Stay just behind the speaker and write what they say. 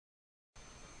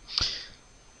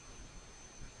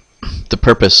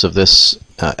purpose of this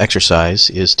exercise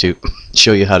is to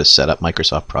show you how to set up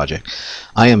Microsoft Project.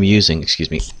 I am using, excuse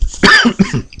me,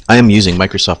 I am using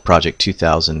Microsoft Project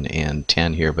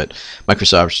 2010 here, but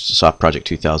Microsoft Project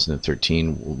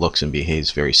 2013 looks and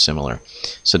behaves very similar.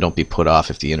 So don't be put off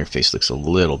if the interface looks a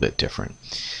little bit different.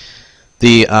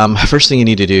 The first thing you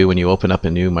need to do when you open up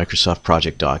a new Microsoft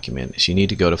Project document is you need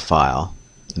to go to File,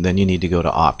 and then you need to go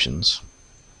to Options,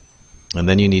 and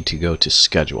then you need to go to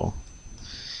Schedule.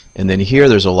 And then here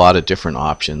there's a lot of different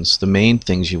options. The main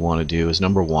things you want to do is,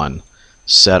 number one,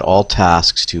 set all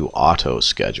tasks to auto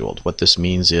scheduled. What this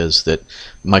means is that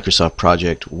Microsoft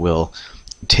Project will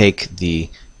take the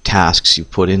tasks you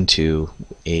put into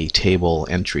a table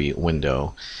entry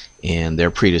window and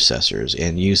their predecessors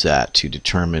and use that to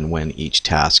determine when each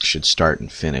task should start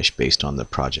and finish based on the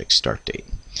project start date.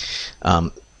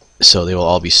 So they will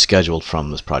all be scheduled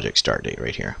from this project start date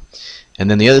right here. And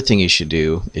then the other thing you should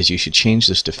do is you should change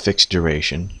this to fixed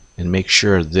duration and make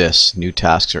sure this new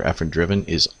tasks or effort driven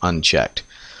is unchecked.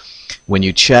 When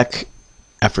you check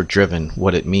effort driven,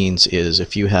 what it means is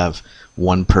if you have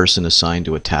one person assigned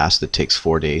to a task that takes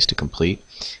 4 days to complete,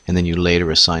 and then you later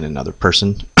assign another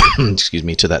person excuse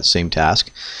me, to that same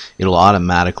task, it'll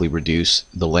automatically reduce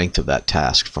the length of that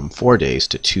task from 4 days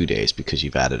to 2 days because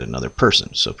you've added another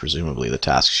person. So presumably the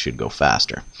task should go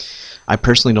faster. I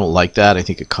personally don't like that. I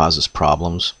think it causes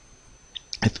problems.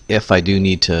 If I do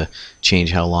need to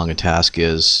change how long a task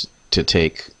is to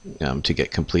take to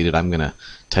get completed, I'm going to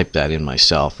type that in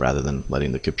myself rather than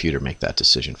letting the computer make that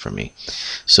decision for me.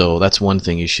 So that's one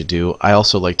thing you should do. I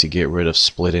also like to get rid of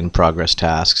split in progress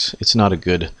tasks. It's not a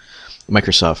good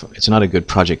it's not a good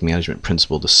project management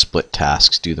principle to split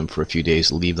tasks, do them for a few days,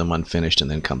 leave them unfinished,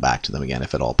 and then come back to them again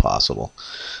if at all possible.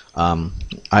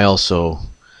 I also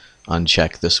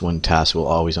uncheck this one: tasks will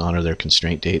always honor their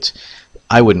constraint dates.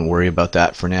 I wouldn't worry about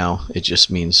that for now. It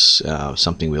just means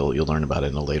something you'll learn about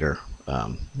it in a later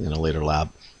lab.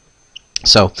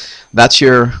 So that's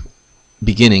your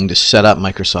beginning to set up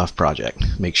Microsoft Project.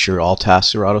 Make sure all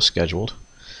tasks are auto-scheduled,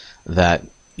 that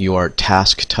your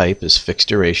task type is fixed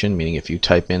duration, meaning if you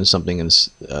type in something and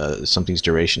something's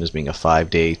duration as being a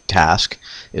 5-day task,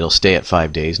 it'll stay at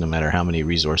 5 days no matter how many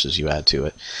resources you add to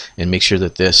it. And make sure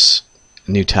that this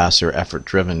new task or effort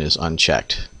driven is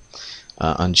unchecked.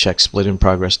 Uncheck split in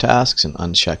progress tasks and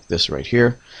uncheck this right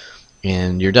here,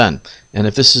 and you're done. And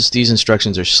if these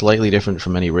instructions are slightly different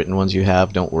from any written ones you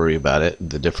have, don't worry about it.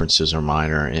 The differences are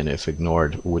minor, and if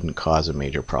ignored, wouldn't cause a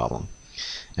major problem.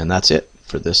 And that's it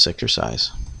for this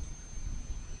exercise.